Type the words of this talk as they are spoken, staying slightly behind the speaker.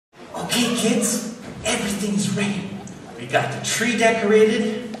Okay, kids, everything's ready. We got the tree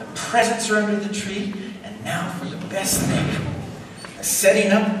decorated, the presents are under the tree, and now for the best thing. The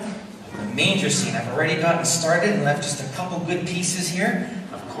setting up the manger scene. I've already gotten started and left just a couple good pieces here.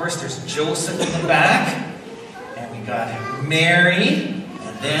 Of course, there's Joseph in the back, and we got Mary,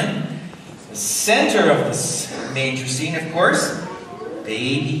 and then the center of this manger scene, of course,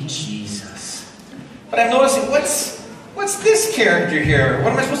 baby Jesus. But I'm noticing, what's this character here?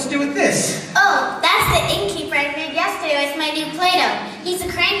 What am I supposed to do with this? Oh, that's the innkeeper I made yesterday with my new Play-Doh. He's a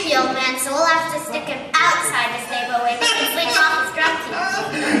cranky old man, so we'll have to stick him outside the stable where he can sleep off his drum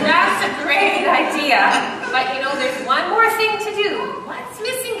teeth. That's a great idea. But you know, there's one more thing to do. What's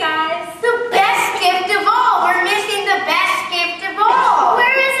missing, guys? The best gift of all. We're missing the best gift of all.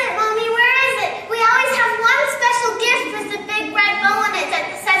 Where is it, Mommy? Where is it? We always have one special gift with the big red bow on it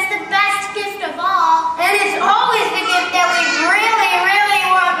that says the best gift of all. And it's always the gift that we really, really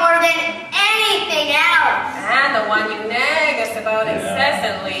want more than anything else. And the one you nag us about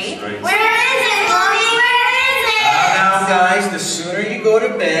incessantly. Where is it, Mommy? Where is it? Now, guys, the sooner you go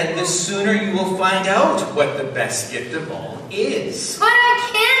to bed, the sooner you will find out what the best gift of all is. But I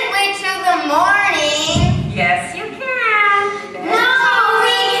can't wait till the morning. Yes, you can. No,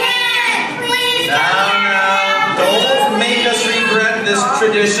 we can't. Please Now, don't make us regret this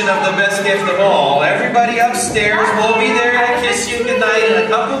tradition of the best gift of all. Everybody upstairs will be there to kiss you goodnight in a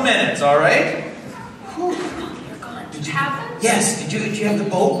couple minutes, all right? You're gone. Did you have them? Yes, did you have the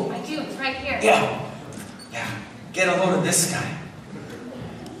bow? I do. It's right here. Yeah. Get a load of this guy.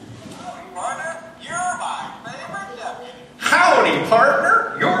 Partner, you're my favorite deputy. Howdy,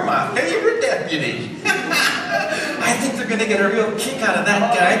 partner. You're my favorite deputy. I think they're going to get a real kick out of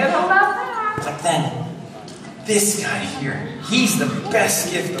that guy. I don't know about that. But then, this guy here, he's the best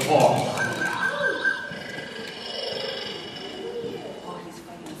gift of all.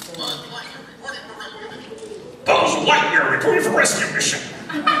 Buzz Lightyear reporting for rescue mission.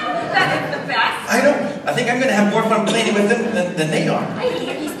 That is the best. I know. I think I'm going to have more fun playing with them than they are. I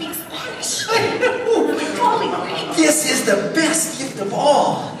hear he speaks Spanish. I know. Totally great. This is the best gift of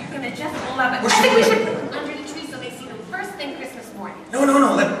all. You're going to just love it. Where I think we should should put them under the tree so they see them first thing Christmas morning. No.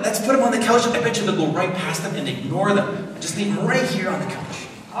 Let's put them on the couch. I bet you they'll go right past them and ignore them. Just leave them right here on the couch.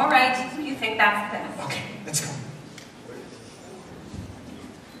 All right. You think that's the best? Okay, let's go.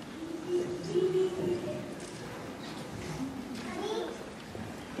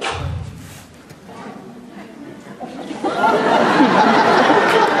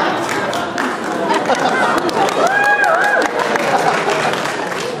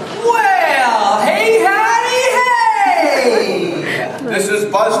 Well, hey, howdy, hey! This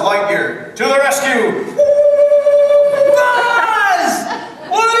is Buzz Lightyear. To the rescue! Buzz!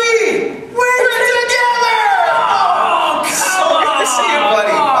 Woody! We're together! Oh, come on! Good to see you,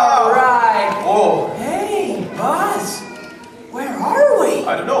 buddy. All right. Whoa. Hey, Buzz. Where are we?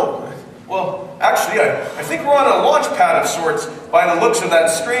 I don't know. Well, actually, I think we're on a launch pad of sorts by the looks of that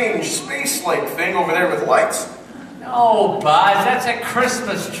strange space-like thing over there with lights. No, Buzz, that's a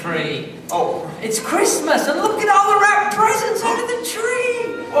Christmas tree. Oh. It's Christmas, and look at all the wrapped presents under the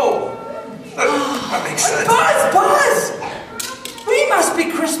tree. Oh. That makes sense. Buzz! We must be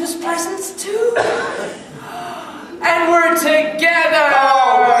Christmas presents too. And we're together.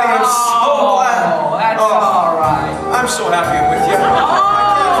 Oh, buddy, I'm so glad. Oh, that's all right. I'm so happy I'm with you. I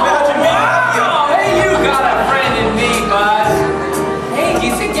can't imagine being happier. Hey, you got a friend in me, Buzz. Hey, do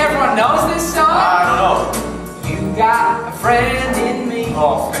you think everyone knows this song? I don't know. You got a friend in me.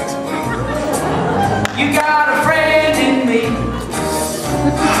 Oh, thanks, buddy. You got a friend in me.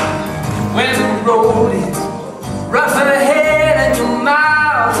 When the road is rough ahead and you're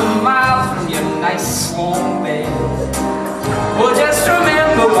miles and miles from your nice warm bed, well, just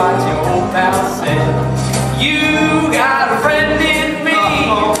remember what your old pal said. You got a friend in me.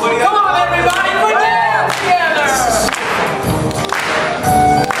 Come on, everybody, put your hands together.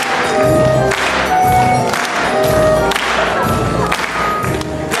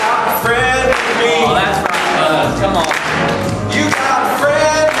 You got a friend in me. Oh, that's right, Buzz. Come on. You got a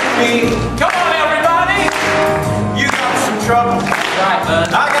friend in me. Come on, everybody. You got some trouble. Right, Buzz.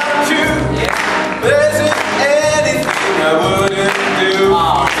 I got them too. Yeah. There isn't anything I wouldn't do.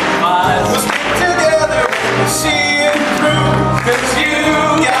 Oh, Buzz. We'll stick together and see it through. 'Cause you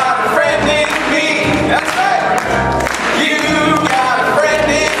got a friend in me. That's right. You got a friend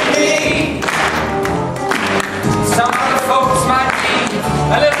in me. Some other folks might be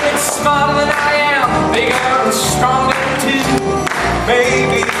a little bit smarter than I am, bigger and stronger too,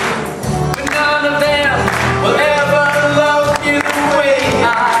 Maybe. but none of them will ever love you the way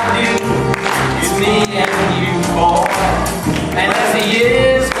I do. It's me and you, boy, and as the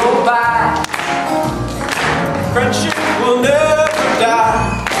years go by,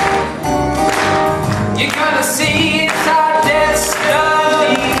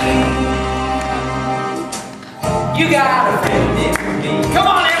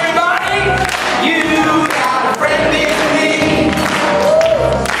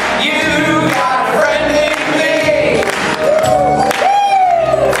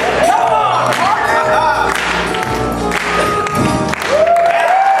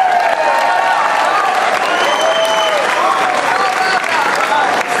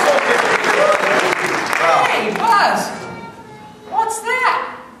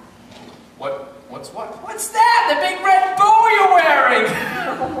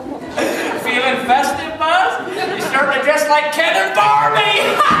 like Ken and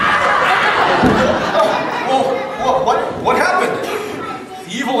Barbie! What happened?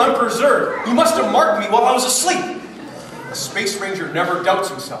 The evil Emperor Zurg. He must have marked me while I was asleep. A space ranger never doubts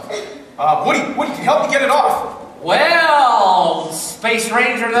himself. Woody, can you help me get it off? Well, Space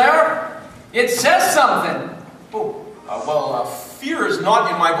Ranger there, it says something. Fear is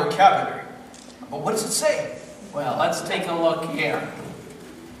not in my vocabulary. But what does it say? Well, let's take a look here.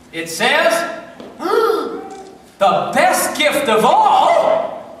 It says, the best gift of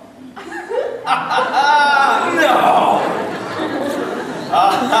all? No.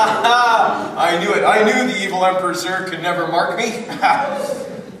 I knew it. I knew the evil Emperor Zurg could never mark me.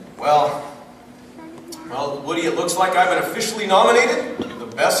 Well, Woody, it looks like I've been officially nominated to the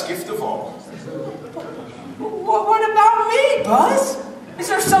best gift of all. What about me, Buzz? Is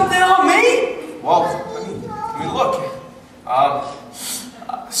there something on me? Well, I mean, look.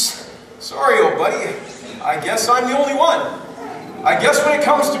 Sorry, old buddy. I guess I'm the only one. I guess when it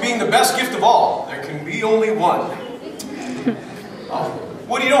comes to being the best gift of all, there can be only one. Oh,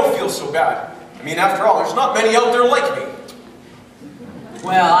 Woody, don't feel so bad. I mean, after all, there's not many out there like me.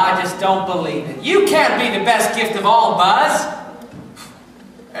 Well, I just don't believe it. You can't be the best gift of all, Buzz.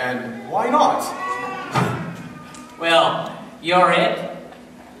 And why not? Well, you're it.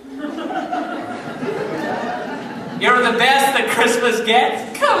 You're the best that Christmas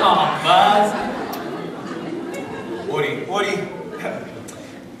gets. Come on, Buzz. Woody,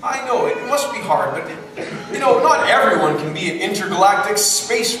 I know it must be hard, but, you know, not everyone can be an intergalactic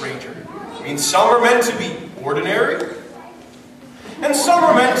space ranger. I mean, some are meant to be ordinary, and some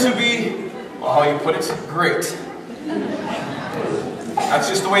are meant to be, well, how you put it, great. That's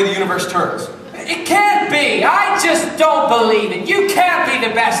just the way the universe turns. It can't be. I just don't believe it. You can't be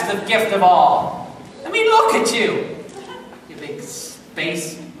the best of gift of all. I mean, look at you. You big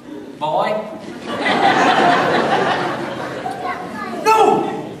space boy. No!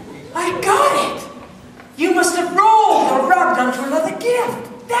 I got it! You must have rolled or rubbed onto another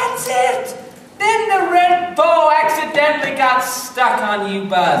gift. That's it! Then the red bow accidentally got stuck on you,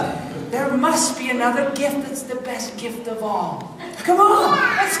 Buzz. There must be another gift that's the best gift of all. Come on,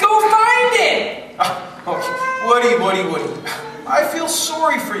 let's go find it! Woody. I feel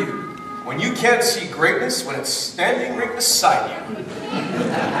sorry for you when you can't see greatness when it's standing right beside you.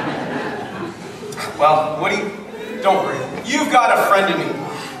 Well, Woody, don't worry. You've got a friend in me.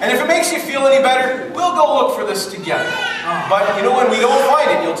 And if it makes you feel any better, we'll go look for this together. But, you know, when we don't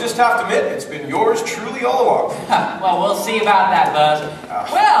find it, you'll just have to admit it's been yours truly all along. Well, we'll see about that, Buzz.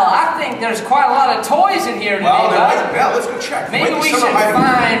 Well, I think there's quite a lot of toys in here today, Buzz. Yeah, let's go check. Maybe we should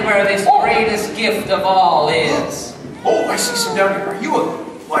find where this greatest gift of all is. Oh, I see some down here. Are you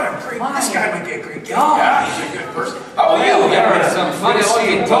what a great... This guy might be a great gift. Yeah, he's a good person. How are you? There are some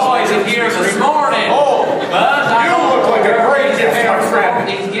funny-looking toys in here this morning. Oh, Buzz, you look like a great gift, my friend.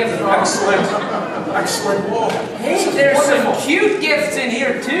 These gifts are Excellent. Whoa. Hey, there's some cute gifts in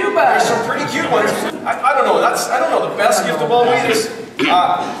here too, Buzz. There's some pretty cute ones. I don't know. I don't know the best gift of all either.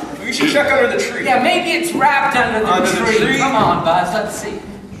 We should check under the tree. Yeah, maybe it's wrapped under the tree. Come on, Buzz. Let's see.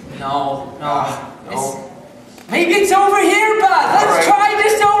 No. Maybe it's over here, Buzz. Let's try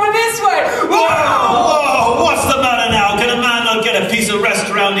this over this way. Whoa! What's the matter now? Can a man not get a piece of rest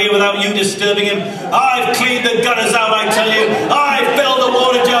around here without you disturbing him? I've cleaned the gutters out, I tell you. I've filled the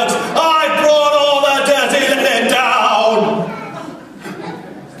water jugs. I've brought all the dirty linen down.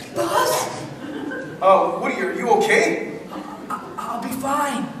 Buzz? Woody, are you okay? I'll be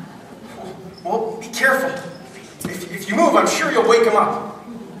fine. Well, be careful. If you move, I'm sure you'll wake him up.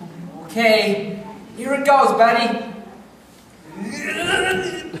 Okay. Here it goes, buddy.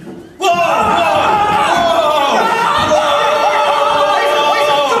 Whoa!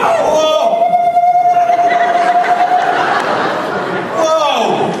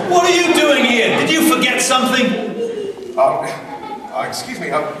 What are you doing here? Did you forget something? Excuse me,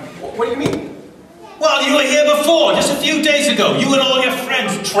 what do you mean? Well, you were here before, just a few days ago. You and all your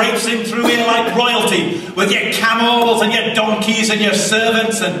friends traipsing through here like royalty, with your camels and your donkeys and your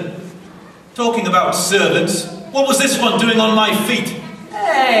servants and... Talking about servants, what was this one doing on my feet?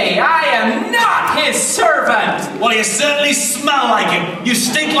 Hey, I am not his servant! Well, you certainly smell like him. You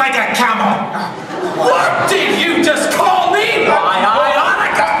stink like a camel. What did you just call me?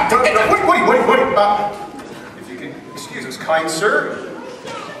 Wait. If you can excuse us, kind sir.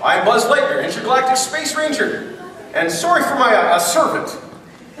 I'm Buzz Lightyear, Intergalactic Space Ranger. And sorry for my servant.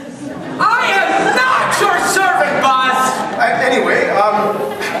 I am not your servant, Buzz! Anyway,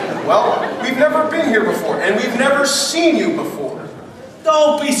 well, we've never been here before, and we've never seen you before.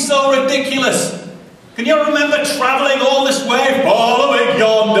 Don't be so ridiculous. Can you remember traveling all this way, following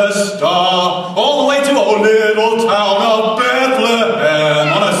yonder star, all the way to our little town of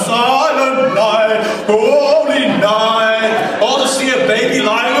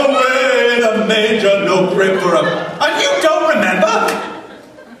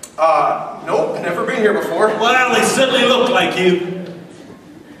Nope, never been here before. Well, they certainly look like you.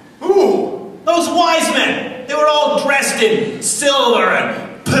 Who? Those wise men. They were all dressed in silver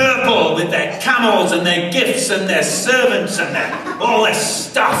and purple with their camels and their gifts and their servants and all their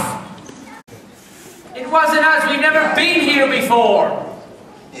stuff. It wasn't us. We've never been here before.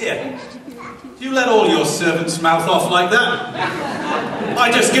 Here, you let all your servants mouth off like that.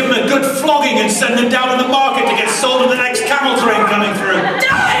 I just give them a good flogging and send them down to the market to get sold in the next camel train coming through.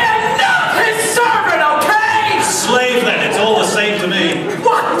 Enough! His servant, okay? Slave then, it's all the same to me.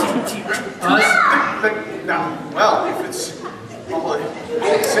 What? Well, if it's all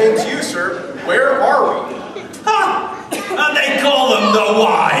the same to you, sir, where are we? Ha! And they call them the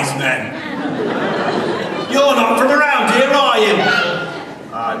wise men. You're not from around here, are you?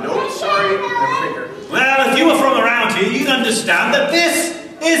 Nope, sorry, never been here. Well, if you were from around here, you'd understand that this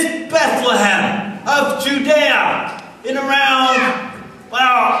is Bethlehem of Judea. In around,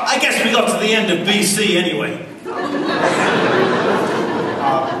 well, I guess we got to the end of BC anyway.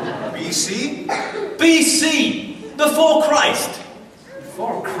 BC? BC, before Christ.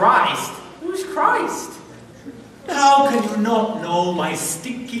 Before Christ? Who's Christ? How can you not know my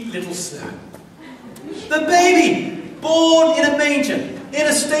stinky little son? The baby, born in a manger, in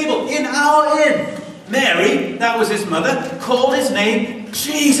a stable, in our inn. Mary, that was his mother, called his name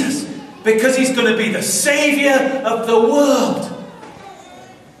Jesus, because he's going to be the Savior of the world.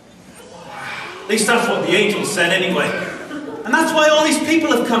 At least that's what the angels said anyway. And that's why all these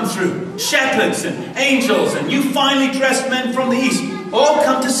people have come through. Shepherds and angels and you finely dressed men from the east all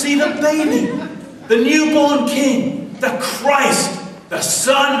come to see the baby, the newborn king, the Christ, the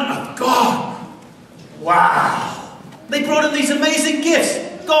Son of God. Wow. They brought him these amazing gifts.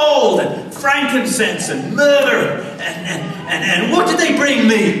 Gold and frankincense and myrrh and what did they bring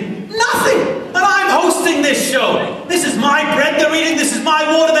me? Nothing! And I'm hosting this show. This is my bread they're eating, this is my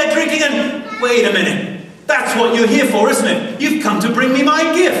water they're drinking, and wait a minute. That's what you're here for, isn't it? You've come to bring me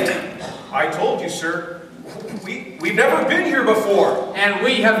my gift. I told you, sir. We've never been here before. And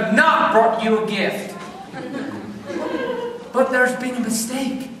we have not brought you a gift. But there's been a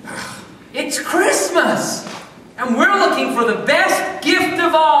mistake. It's Christmas. And we're looking for the best gift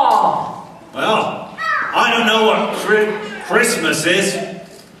of all. Well, I don't know what Christmas is,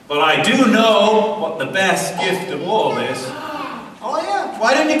 but I do know what the best gift of all is. Oh yeah,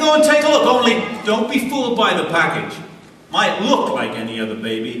 why don't you go and take a look? Only don't be fooled by the package. Might look like any other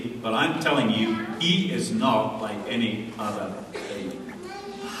baby, but I'm telling you, he is not like any other baby.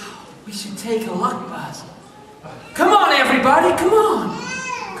 We should take a look, Buzz. Come on, everybody, come on.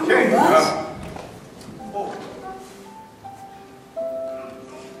 Come on, Buzz.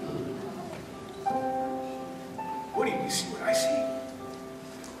 What do you see what I see?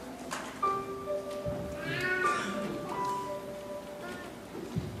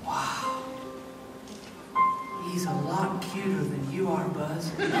 Wow. He's a lot cuter than you are,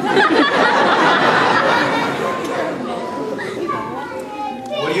 Buzz.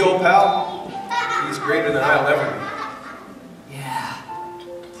 What do you, old pal? He's greater than I'll ever be. Yeah.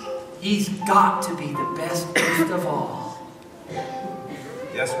 He's got to be the best gift of all.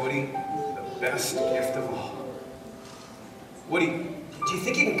 Yes, Woody, the best gift of all. Woody, do you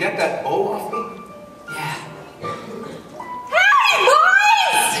think you can get that bow off me? Yeah. Hey,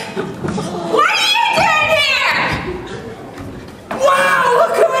 boys! What are you doing here? Wow,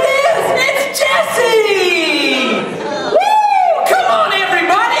 look who it is! It's Jessie! Woo! Come on,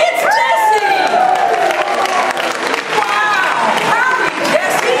 everybody, it's Jessie! Wow, howdy,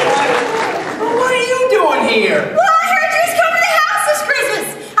 Jessie! Well, what are you doing here? Well, I heard you was coming to the house this Christmas.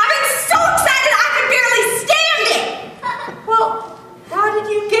 I've been so excited I could barely stand it. Well, how did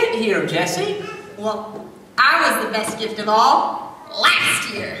you get here, Jessie? Well, I was the best gift of all last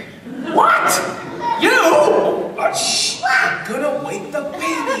year. What? You? Shh! I'm gonna wake the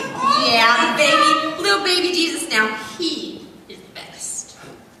baby. Yeah, the baby, little baby Jesus now, he is the best.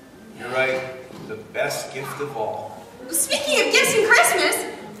 You're right, the best gift of all. Speaking of gifts and Christmas,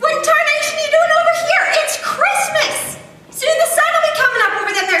 what in tarnation are you doing over here? It's Christmas! Soon the sun will be coming up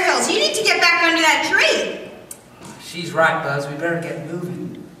over them there hills. You need to get back under that tree. She's right, Buzz. We better get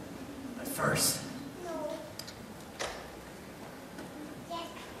moving. But first,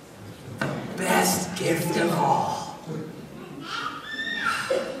 the best gift of all.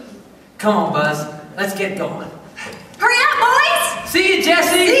 Come on, Buzz. Let's get going. Hurry up, boys! See you,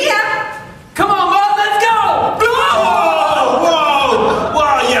 Jessie. See ya! Come on, Buzz. Let's go. Whoa! Whoa!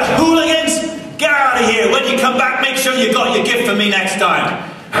 Whoa, you hooligans! Get out of here. When you come back, make sure you got your gift for me next time.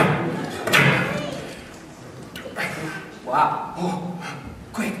 Wow. Oh,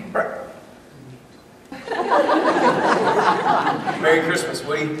 quick. Merry Christmas,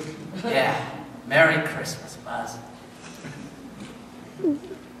 Woody. Yeah. Merry Christmas, Buzz.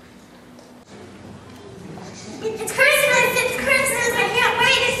 It's Christmas! It's Christmas! I can't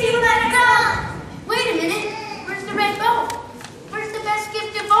wait to see what I've got! Wait a minute. Where's the red bow? Where's the best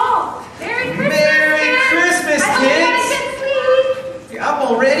gift of all? Merry Christmas, Merry kids. Christmas, I hope you had a kids. good sleep. You up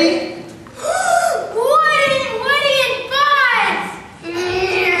already? Woody and Buzz!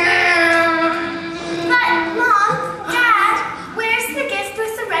 But, Mom, Dad, where's the gift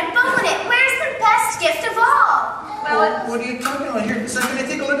with the red bow in it? Where's the best gift of all? Well, What are you talking about here? So can I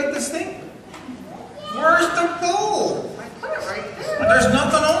take a look at this thing? Where's the bow? I put it right there. There's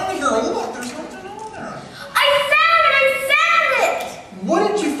nothing on here. Look, there's nothing on there. I found it! What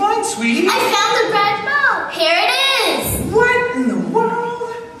did you find, sweetie? I found the red bow. Here it is. What in the world?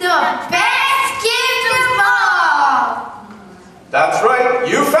 The best gift of all. That's right,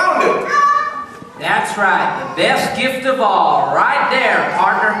 you found it. That's right. The best gift of all. Right there,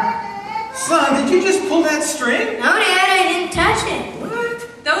 partner. Son, did you just pull that string? No, Dad, I didn't touch it.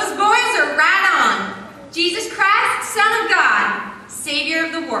 Those boys are right on. Jesus Christ, Son of God, Savior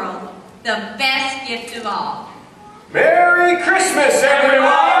of the world, the best gift of all. Merry Christmas,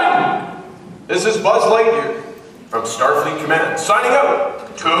 everyone! This is Buzz Lightyear from Starfleet Command, signing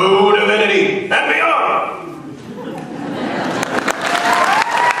out to divinity and beyond.